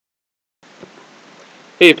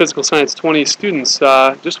Hey, Physical Science 20 students,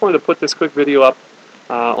 just wanted to put this quick video up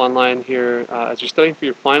online here as you're studying for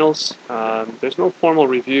your finals. There's no formal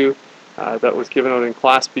review that was given out in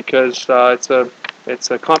class because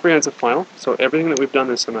it's a comprehensive final, so everything that we've done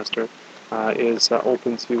this semester is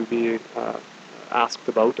open to be asked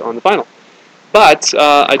about on the final. But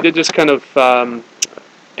I did just kind of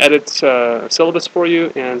edit syllabus for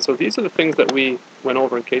you, and so these are the things that we went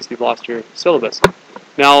over in case you've lost your syllabus.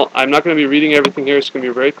 Now, I'm not going to be reading everything here. It's going to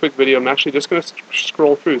be a very quick video. I'm actually just going to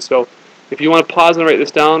scroll through. So if you want to pause and write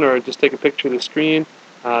this down or just take a picture of the screen,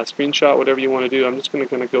 screenshot, whatever you want to do, I'm just going to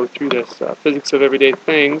kind of go through this. Physics of Everyday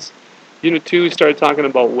Things. Unit 2, we started talking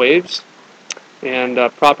about waves and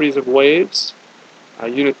properties of waves.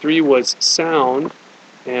 Unit 3 was sound,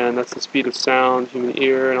 and that's the speed of sound, human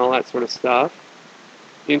ear, and all that sort of stuff.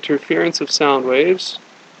 Interference of sound waves.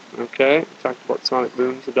 Okay, we talked about sonic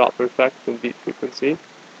booms, the Doppler effect, and beat frequency.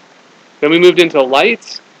 Then we moved into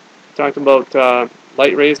light. We talked about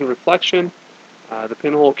light rays and reflection, the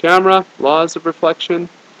pinhole camera, laws of reflection,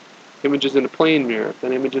 images in a plane mirror,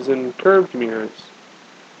 then images in curved mirrors.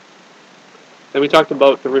 Then we talked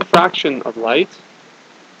about the refraction of light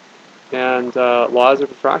and laws of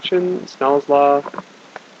refraction, Snell's law.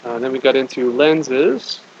 Then we got into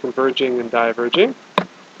lenses, converging and diverging.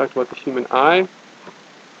 Talked about the human eye.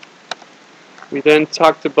 We then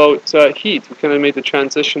talked about heat. We kind of made the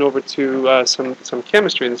transition over to some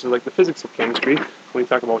chemistry. This is like the physics of chemistry when we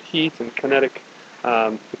talk about heat and the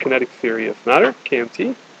kinetic theory of matter,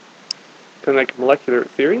 KMT, kinetic molecular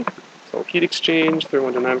theory. So heat exchange,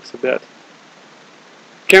 thermodynamics a bit.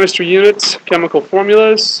 Chemistry units, chemical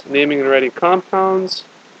formulas, naming and writing compounds.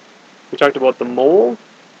 We talked about the mole,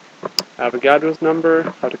 Avogadro's number,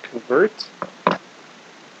 how to convert.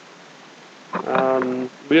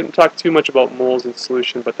 We didn't talk too much about moles in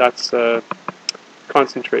solution, but that's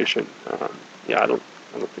concentration. Yeah, I don't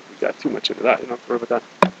think we got too much into that. You don't have to worry about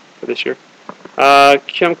that for this year.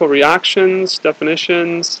 Chemical reactions,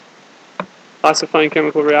 definitions, classifying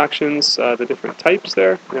chemical reactions, the different types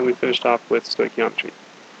there, and then we finished off with stoichiometry.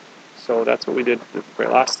 So that's what we did the very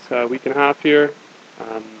last week and a half here.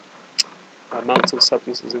 Amounts of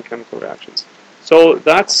substances in chemical reactions. So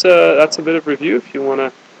that's a bit of review if you want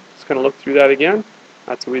to just kind of look through that again.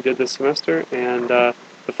 That's what we did this semester, and the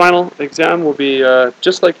final exam will be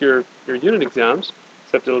just like your unit exams,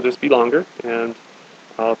 except it'll just be longer, and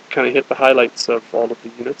I'll kind of hit the highlights of all of the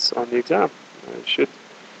units on the exam. I should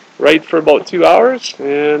write for about 2 hours,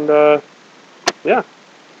 and yeah,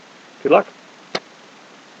 good luck.